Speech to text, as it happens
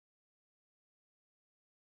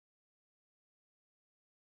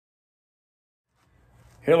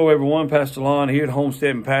Hello everyone, Pastor Lon here at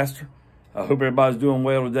Homestead and Pastor. I hope everybody's doing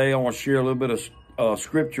well today. I want to share a little bit of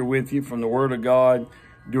scripture with you from the Word of God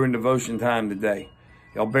during devotion time today.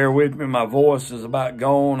 Y'all bear with me, my voice is about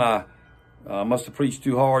gone. I must have preached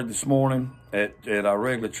too hard this morning at our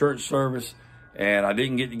regular church service, and I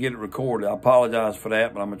didn't get to get it recorded. I apologize for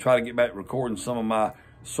that, but I'm going to try to get back to recording some of my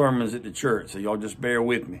sermons at the church, so y'all just bear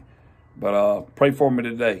with me. But pray for me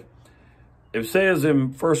today. It says in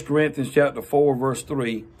 1 Corinthians chapter 4, verse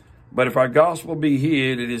 3, "But if our gospel be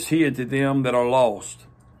hid, it is hid to them that are lost,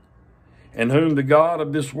 in whom the God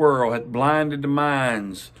of this world hath blinded the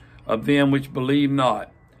minds of them which believe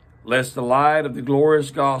not, lest the light of the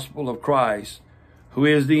glorious gospel of Christ, who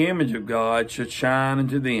is the image of God, should shine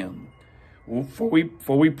unto them. For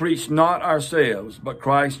we preach not ourselves, but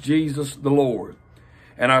Christ Jesus the Lord,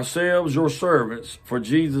 and ourselves your servants for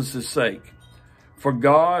Jesus' sake. For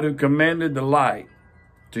God, who commanded the light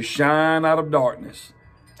to shine out of darkness,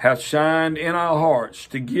 hath shined in our hearts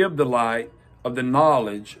to give the light of the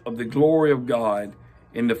knowledge of the glory of God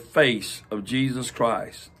in the face of Jesus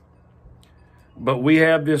Christ. But we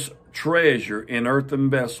have this treasure in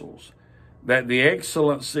earthen vessels, that the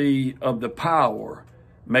excellency of the power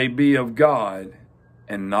may be of God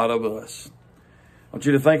and not of us." I want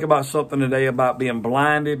you to think about something today about being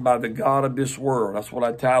blinded by the God of this world. That's what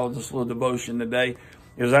I titled this little devotion today.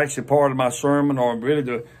 It was actually part of my sermon, or really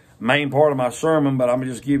the main part of my sermon, but I'm going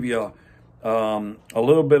to just give you a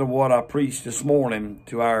little bit of what I preached this morning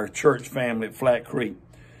to our church family at Flat Creek.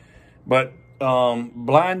 But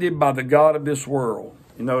blinded by the God of this world.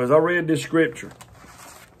 You know, as I read this scripture,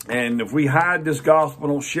 and if we hide this gospel,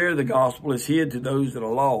 don't share the gospel, it's hid to those that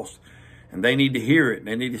are lost. And they need to hear it.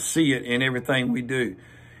 They need to see it in everything we do.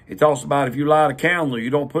 It talks about if you light a candle, you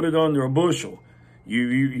don't put it under a bushel.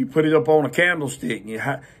 You put it up on a candlestick.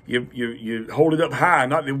 And you hold it up high.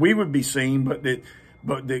 Not that we would be seen, but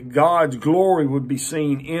that God's glory would be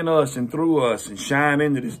seen in us and through us and shine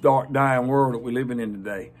into this dark, dying world that we're living in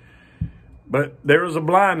today. But there is a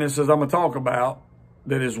blindness, as I'm going to talk about,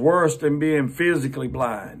 that is worse than being physically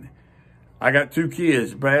blind. I got two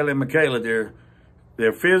kids, Bradley and Michaela.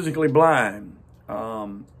 They're physically blind.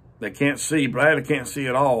 They can't see. Bradley can't see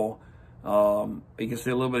at all. He can see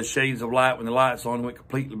a little bit of shades of light when the light's on. He went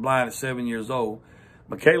completely blind at 7 years old.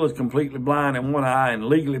 Michaela's completely blind in one eye and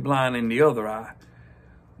legally blind in the other eye.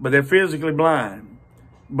 But they're physically blind.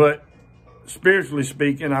 But spiritually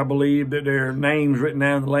speaking, I believe that their names written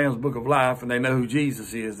down in the Lamb's Book of Life, and they know who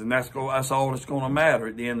Jesus is. And that's all that's going to matter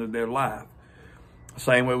at the end of their life.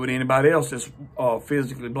 Same way with anybody else that's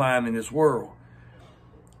physically blind in this world.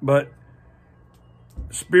 But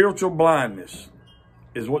spiritual blindness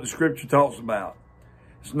is what the scripture talks about.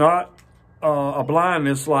 It's not a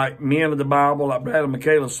blindness like men of the Bible, like Brad and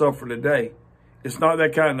Michaela suffer today. It's not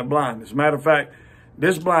that kind of blindness. Matter of fact,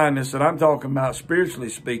 this blindness that I'm talking about, spiritually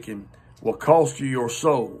speaking, will cost you your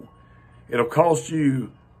soul. It'll cost you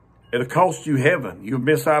heaven. You'll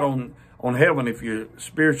miss out on heaven if you're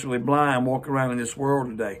spiritually blind, walking around in this world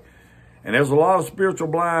today. And there's a lot of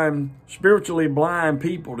spiritually blind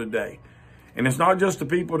people today. And it's not just the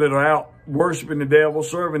people that are out worshiping the devil,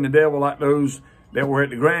 serving the devil like those that were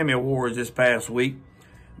at the Grammy Awards this past week.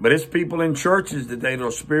 But it's people in churches today that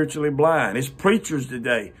are spiritually blind. It's preachers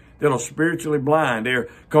today that are spiritually blind. They're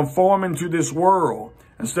conforming to this world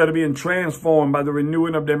instead of being transformed by the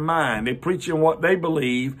renewing of their mind. They're preaching what they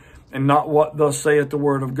believe and not what thus saith the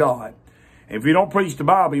Word of God. If you don't preach the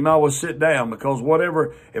Bible, you might as well sit down, because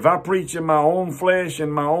if I preach in my own flesh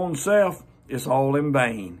and my own self, it's all in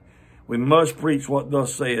vain. We must preach what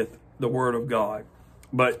thus saith the Word of God.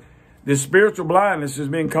 But this spiritual blindness is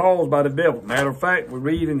being caused by the devil. Matter of fact, we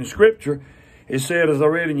read in the scripture, it said, as I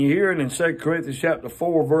read in your hearing in 2 Corinthians chapter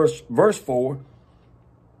 4, verse 4,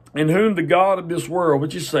 "In whom the God of this world,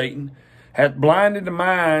 which is Satan, hath blinded the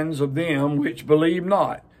minds of them which believe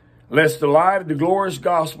not, lest the light of the glorious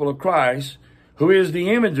gospel of Christ, who is the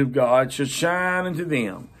image of God, should shine unto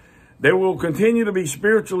them." There will continue to be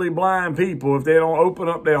spiritually blind people if they don't open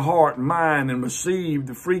up their heart and mind and receive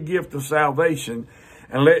the free gift of salvation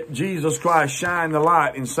and let Jesus Christ shine the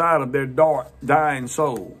light inside of their dark, dying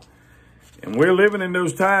soul. And we're living in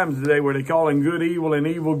those times today where they're calling good evil and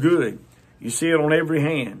evil good. You see it on every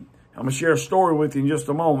hand. I'm going to share a story with you in just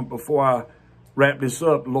a moment before I wrap this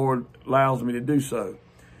up. The Lord allows me to do so.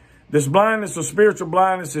 This blindness of spiritual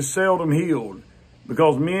blindness is seldom healed,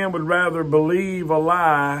 because men would rather believe a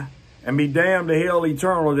lie and be damned to hell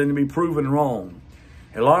eternal than to be proven wrong.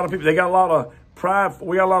 And a lot of people, we got a lot of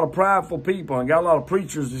prideful people, and got a lot of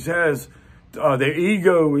preachers that has, their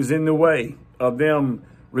ego is in the way of them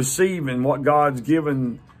receiving what God's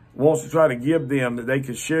given, wants to try to give them, that they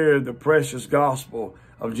could share the precious gospel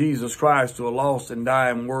of Jesus Christ to a lost and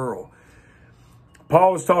dying world.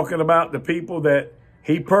 Paul was talking about the people that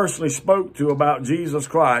he personally spoke to about Jesus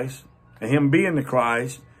Christ and him being the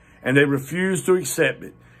Christ, and they refused to accept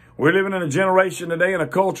it. We're living in a generation today, in a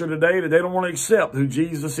culture today, that they don't want to accept who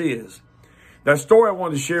Jesus is. That story I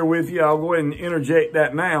wanted to share with you, I'll go ahead and interject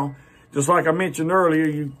that now. Just like I mentioned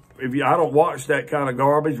earlier, I don't watch that kind of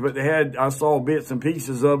garbage, but I saw bits and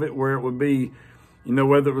pieces of it where it would be,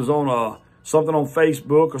 whether it was on something on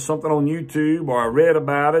Facebook or something on YouTube, or I read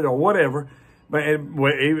about it or whatever, but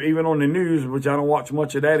even on the news, which I don't watch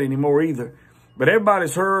much of that anymore either. But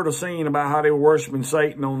everybody's heard or seen about how they were worshiping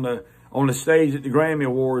Satan on the stage at the Grammy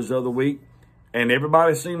Awards the other week, and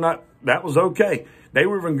everybody seemed like that was okay. They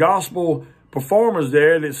were even gospel performers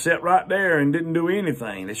there that sat right there and didn't do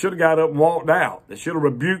anything. They should have got up and walked out. They should have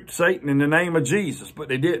rebuked Satan in the name of Jesus, but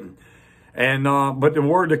they didn't. And but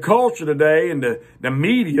the culture today and the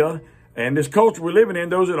media and this culture we're living in,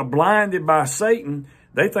 those that are blinded by Satan,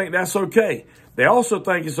 they think that's okay. They also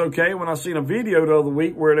think it's okay. When I seen a video the other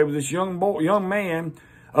week where there was this young man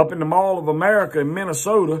up in the Mall of America in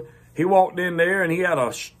Minnesota. He walked in there and he had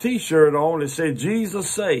a T-shirt on that said, "Jesus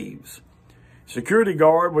saves." Security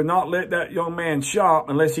guard would not let that young man shop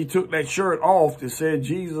unless he took that shirt off that said,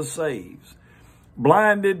 "Jesus saves."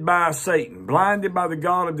 Blinded by Satan, blinded by the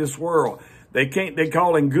God of this world. They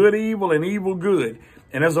call him good evil and evil good.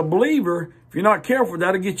 And as a believer, if you're not careful,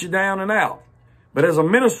 that'll get you down and out. But as a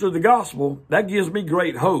minister of the gospel, that gives me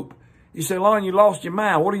great hope. You say, "Lon, you lost your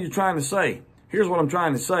mind. What are you trying to say?" Here's what I'm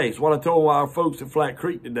trying to say. It's what I told our folks at Flat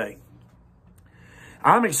Creek today.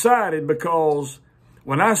 I'm excited because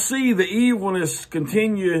when I see the evilness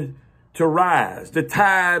continue to rise, the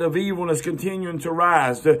tide of evilness continuing to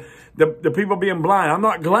rise, the people being blind, I'm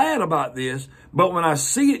not glad about this, but when I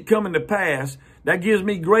see it coming to pass, that gives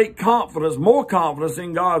me great confidence, more confidence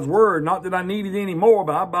in God's word. Not that I need it anymore,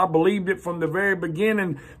 but I believed it from the very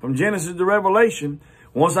beginning, from Genesis to Revelation.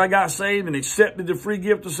 Once I got saved and accepted the free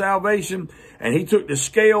gift of salvation, and he took the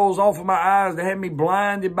scales off of my eyes that had me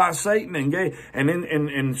blinded by Satan and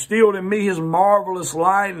instilled in me his marvelous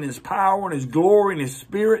light and his power and his glory and his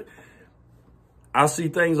spirit, I see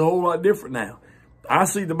things a whole lot different now. I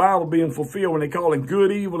see the Bible being fulfilled when they call him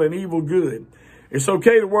good evil and evil good. It's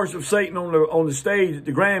okay to worship Satan on the stage at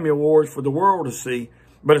the Grammy Awards for the world to see,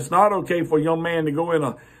 but it's not okay for a young man to go in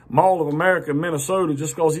a Mall of America in Minnesota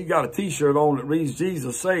just because he got a T-shirt on that reads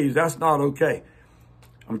 "Jesus saves." That's not okay.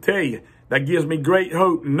 I'm telling you, that gives me great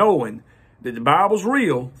hope knowing that the Bible's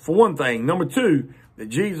real, for one thing. Number two, that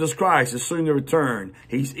Jesus Christ is soon to return.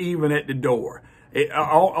 He's even at the door.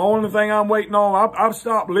 Only thing I'm waiting on, I've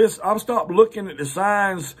stopped looking at the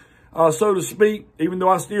signs, so to speak, even though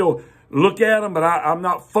I still look at them, but I'm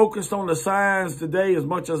not focused on the signs today as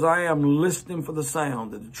much as I am listening for the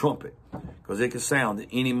sound of the trumpet, because it can sound at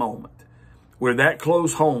any moment. We're that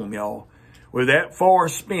close home, y'all. We're that far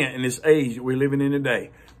spent in this age that we're living in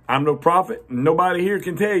today. I'm no prophet. Nobody here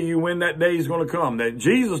can tell you when that day is going to come. That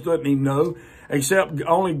Jesus doesn't even know, except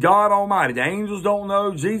only God Almighty. The angels don't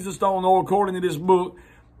know. Jesus don't know according to this book.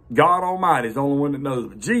 God Almighty is the only one that knows.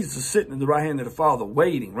 But Jesus is sitting at the right hand of the Father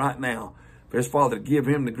waiting right now for his Father to give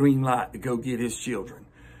him the green light to go get his children.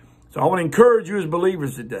 So I want to encourage you as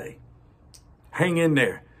believers today. Hang in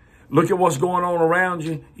there. Look at what's going on around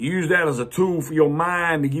you. Use that as a tool for your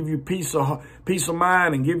mind to give you peace of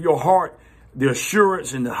mind and give your heart the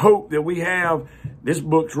assurance and the hope that we have. This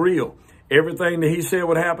book's real. Everything that he said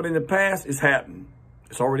would happen in the past is happening.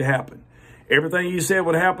 It's already happened. Everything he said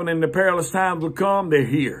would happen in the perilous times will come, they're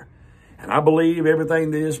here. And I believe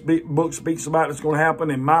everything that this book speaks about that's going to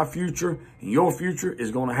happen in my future, in your future,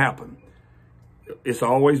 is going to happen. It's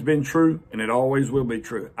always been true, and it always will be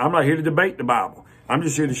true. I'm not here to debate the Bible. I'm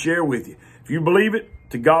just here to share with you. If you believe it,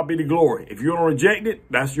 to God be the glory. If you want to reject it,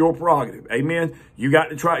 that's your prerogative. Amen. You got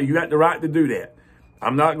the right to do that.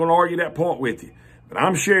 I'm not going to argue that point with you. But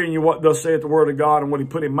I'm sharing you what thus saith the word of God and what he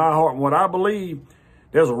put in my heart and what I believe.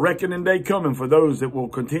 There's a reckoning day coming for those that will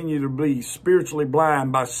continue to be spiritually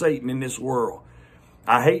blind by Satan in this world.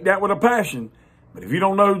 I hate that with a passion. But if you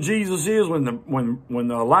don't know who Jesus is, when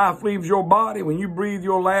the life leaves your body, when you breathe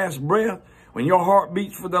your last breath, when your heart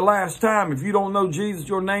beats for the last time, if you don't know Jesus,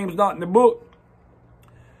 your name's not in the book,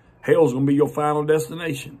 hell's going to be your final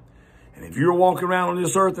destination. And if you're walking around on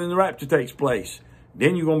this earth and the rapture takes place,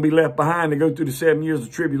 then you're going to be left behind to go through the 7 years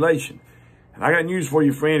of tribulation. And I got news for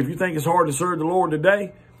you, friend. If you think it's hard to serve the Lord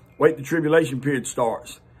today, wait till the tribulation period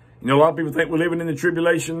starts. You know, a lot of people think we're living in the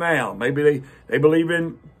tribulation now. Maybe they believe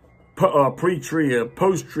in pre-trib,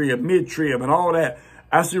 post-trib, mid-trib, and all that.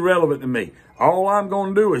 That's irrelevant to me. All I'm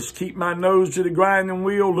going to do is keep my nose to the grinding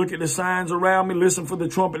wheel, look at the signs around me, listen for the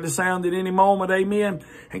trumpet to sound at any moment, amen,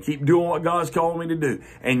 and keep doing what God's calling me to do.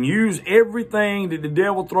 And use everything that the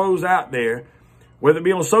devil throws out there, whether it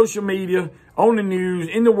be on social media, on the news,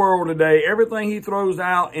 in the world today, everything he throws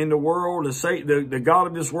out in the world, the God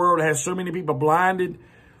of this world has so many people blinded.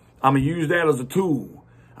 I'm going to use that as a tool.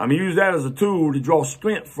 I'm going to use that as a tool to draw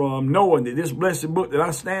strength from, knowing that this blessed book that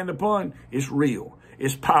I stand upon is real.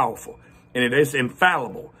 It's powerful. And it's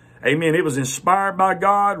infallible. Amen. It was inspired by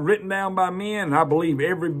God, written down by men, and I believe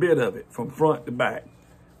every bit of it from front to back.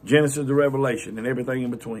 Genesis to Revelation and everything in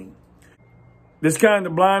between. This kind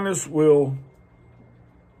of blindness will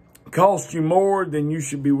cost you more than you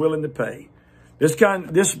should be willing to pay.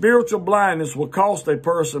 This spiritual blindness will cost a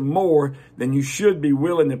person more than you should be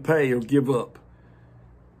willing to pay or give up.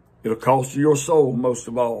 It'll cost you your soul most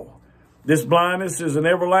of all. This blindness is an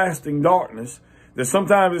everlasting darkness that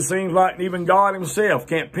sometimes it seems like even God himself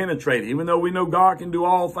can't penetrate it, even though we know God can do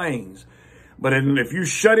all things. But if you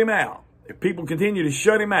shut him out, if people continue to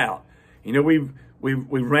shut him out, you know, we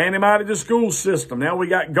ran him out of the school system. Now we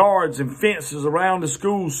got guards and fences around the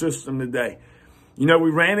school system today. You know,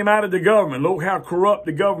 we ran him out of the government. Look how corrupt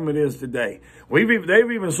the government is today.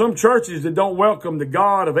 They've even some churches that don't welcome the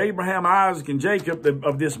God of Abraham, Isaac, and Jacob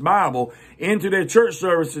of this Bible into their church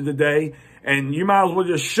services today. And you might as well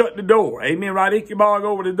just shut the door. Amen. Right? Ichabod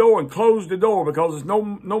over the door and close the door, because it's no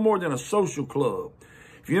more than a social club.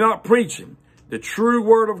 If you're not preaching the true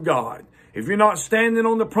word of God, if you're not standing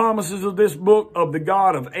on the promises of this book of the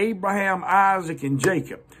God of Abraham, Isaac, and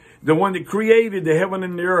Jacob, the one that created the heaven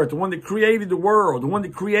and the earth, the one that created the world, the one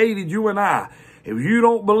that created you and I, if you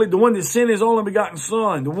don't believe, the one that sent his only begotten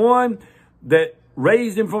son, the one that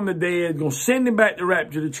raised him from the dead, going to send him back to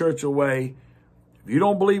rapture the church away, if you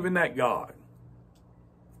don't believe in that God,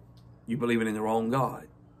 you're believing in the wrong God.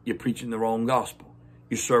 You're preaching the wrong gospel.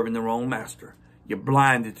 You're serving the wrong master. You're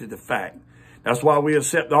blinded to the fact. That's why we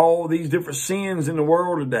accept all these different sins in the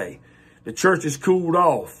world today. The church has cooled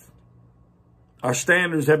off. Our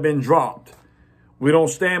standards have been dropped. We don't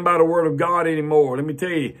stand by the word of God anymore. Let me tell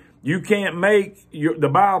you, you can't make the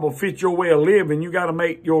Bible fit your way of living. You got to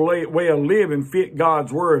make your way of living fit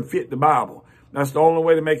God's word and fit the Bible. That's the only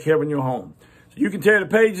way to make heaven your home. So you can tear the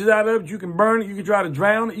pages out of it. You can burn it. You can try to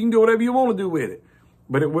drown it. You can do whatever you want to do with it.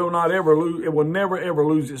 But it will not ever lose. It will never, ever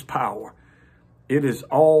lose its power. It is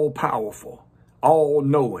all powerful, all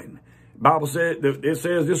knowing. The Bible says, it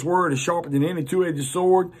says this word is sharper than any two-edged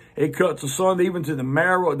sword. It cuts asunder even to the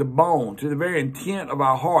marrow of the bone, to the very intent of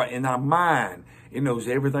our heart and our mind. It knows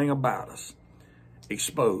everything about us.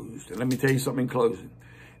 Exposed. And let me tell you something in closing.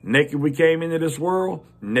 Naked we came into this world,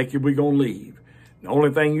 naked we're going to leave. The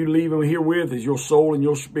only thing you leave here with is your soul and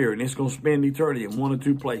your spirit. And it's going to spend eternity in one of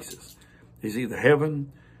two places. It's either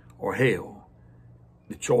heaven or hell.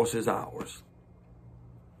 The choice is ours.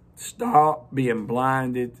 Stop being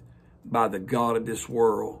blinded by the God of this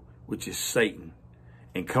world, which is Satan.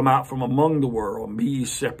 And come out from among the world and be ye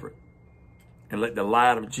separate. And let the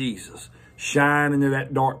light of Jesus shine into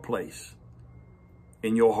that dark place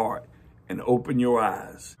in your heart. And open your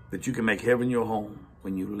eyes that you can make heaven your home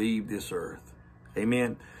when you leave this earth.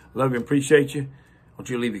 Amen. Love you and appreciate you. I want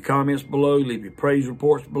you to leave your comments below. Leave your praise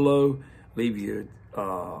reports below. Leave your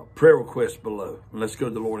prayer requests below. And let's go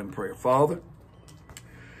to the Lord in prayer. Father,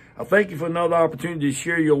 I thank you for another opportunity to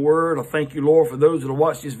share your word. I thank you, Lord, for those that will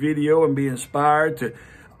watch this video and be inspired to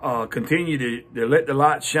continue to let the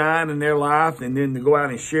light shine in their life and then to go out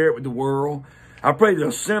and share it with the world. I pray that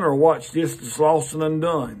a sinner will watch this that's lost and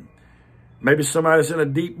undone. Maybe somebody's in a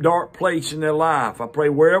deep, dark place in their life. I pray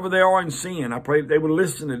wherever they are in sin, I pray that they would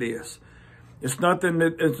listen to this. It's nothing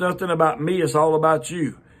about me. It's all about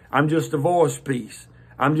you. I'm just a voice piece.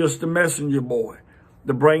 I'm just a messenger boy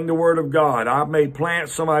to bring the word of God. I may plant,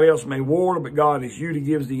 somebody else may water, but God, is you that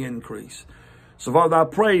gives the increase. So, Father, I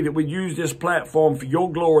pray that we use this platform for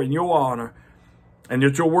your glory and your honor, and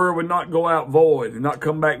that your word would not go out void and not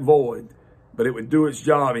come back void, but it would do its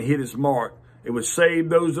job and hit its mark. It would save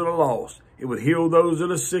those that are lost. It would heal those that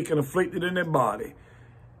are sick and afflicted in their body.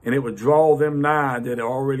 And it would draw them nigh that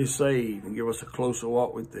are already saved and give us a closer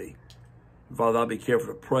walk with thee. And Father, I'll be careful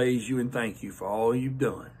to praise you and thank you for all you've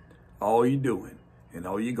done, all you're doing, and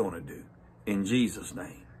all you're going to do. In Jesus'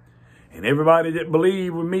 name. And everybody that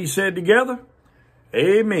believed with me said together,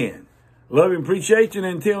 amen. Love and appreciate you.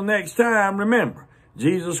 And until next time, remember,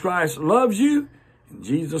 Jesus Christ loves you. And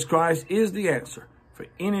Jesus Christ is the answer for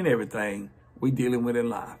any and everything we're dealing with in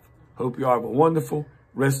life. Hope you all have a wonderful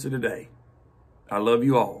rest of the day. I love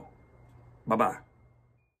you all. Bye-bye.